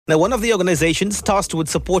Now, one of the organizations tasked with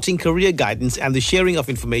supporting career guidance and the sharing of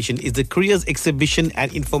information is the Careers Exhibition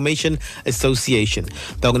and Information Association.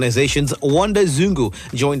 The organization's Wonder Zungu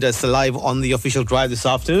joined us live on the official drive this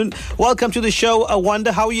afternoon. Welcome to the show,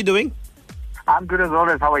 Wonder. How are you doing? I'm good as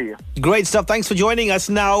always. How are you? Great stuff. Thanks for joining us.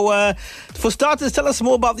 Now, for starters, tell us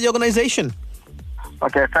more about the organization.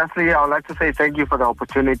 Okay, firstly, I would like to say thank you for the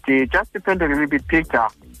opportunity. Just to paint a little bit picture,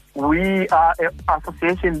 we are an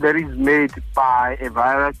association that is made by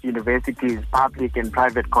various universities, public and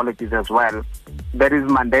private colleges as well, that is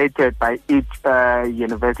mandated by each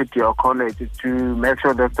university or college to make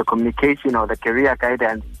sure that the communication or the career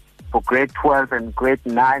guidance for grade 12 and grade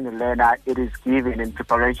 9 learner, it is given in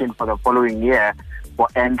preparation for the following year for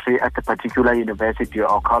entry at a particular university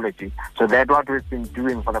or college. So that's what we've been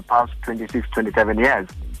doing for the past 26, 27 years.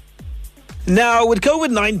 Now, with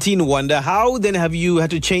COVID-19, Wonder, how then have you had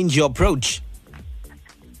to change your approach?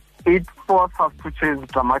 It forced us to change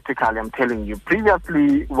dramatically, I'm telling you.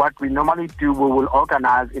 Previously, what we normally do, we will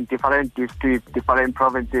organize in different districts, different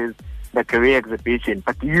provinces, the career exhibition.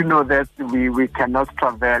 But you know that we cannot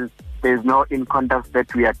travel. There's no in-contact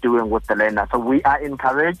that we are doing with the learner. So we are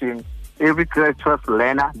encouraging every grade 12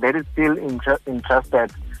 learner that is still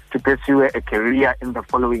interested to pursue a career in the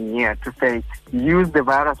following year to say, use the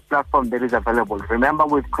various platform that is available. Remember,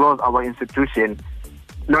 we've closed our institution,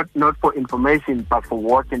 not for information, but for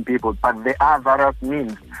working people. But there are various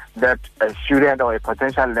means that a student or a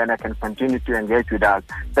potential learner can continue to engage with us.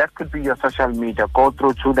 That could be your social media. Go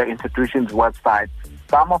through to the institution's website.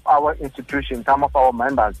 Some of our institutions, some of our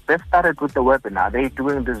members, they've started with the webinar. They're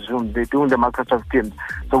doing the Zoom, they're doing the Microsoft Teams.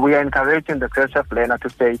 So we are encouraging the creative learner to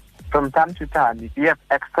say, from time to time, if you have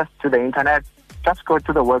access to the internet, just go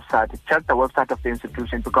to the website, check the website of the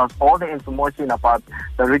institution, because all the information about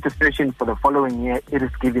the registration for the following year, it is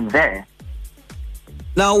given there.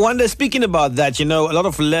 Now, Wanda, speaking about that, a lot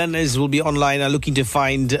of learners will be online and looking to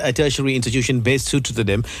find a tertiary institution best suited to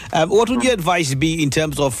them. What would your advice be in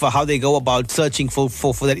terms of how they go about searching for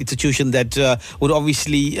that institution that would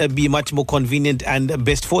obviously be much more convenient and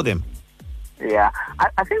best for them? Yeah,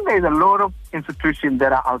 I think there's a lot of institutions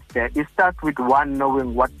that are out there. It starts with one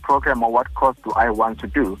knowing what program or what course do I want to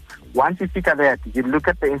do. Once you figure that, you look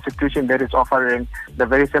at the institution that is offering the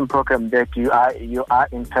very same program that you are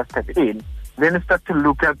interested in. Then you start to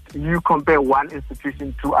look at, you compare one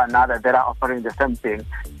institution to another that are offering the same thing.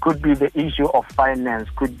 Could be the issue of finance,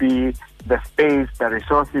 could be the space, the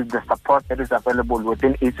resources, the support that is available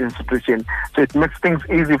within each institution. So it makes things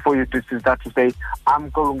easy for you to start to say,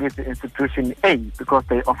 I'm going with the institution A because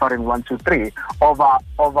they're offering 1, 2, 3 over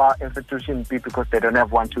institution B because they don't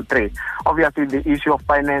have 1, 2, 3. Obviously, the issue of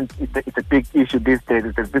finance it's a big issue these days.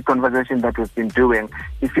 It's a big conversation that we've been doing.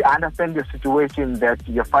 If you understand your situation that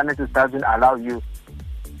your finances doesn't allow you,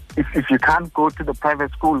 if you can't go to the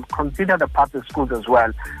private school, consider the public schools as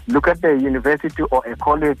well. Look at the university or a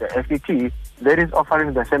college, a FET, that is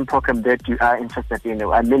offering the same program that you are interested in.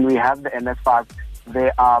 I mean, we have the NS5.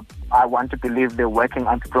 I want to believe they're working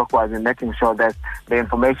anti-clockwise in making sure that the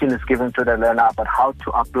information is given to the learner about how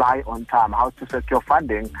to apply on time, how to secure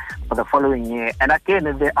funding for the following year. And again,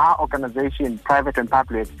 there are organizations, private and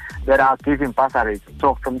public, that are giving bursaries.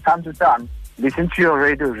 So from time to time, listen to your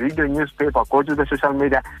radio, read your newspaper, go to the social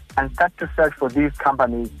media, and start to search for these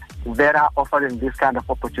companies that are offering these kind of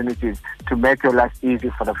opportunities to make your life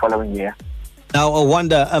easy for the following year. Now,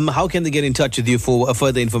 Wanda, how can they get in touch with you for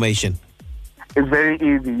further information? It's very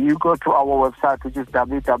easy. You go to our website, which is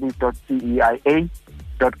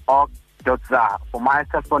www.ceia.org.za. For my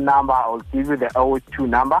cell phone number, I will give you the 082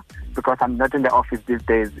 number because I'm not in the office these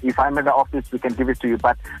days. If I'm in the office, we can give it to you.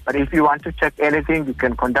 But if you want to check anything, you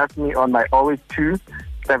can contact me on my 082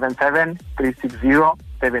 77 360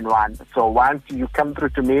 71. So once you come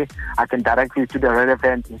through to me, I can direct you to the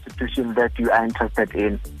relevant institution that you are interested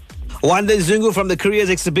in. Wonder Zungu from the Careers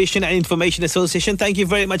Exhibition and Information Association, thank you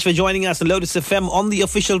very much for joining us on Lotus FM on the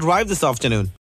official drive this afternoon.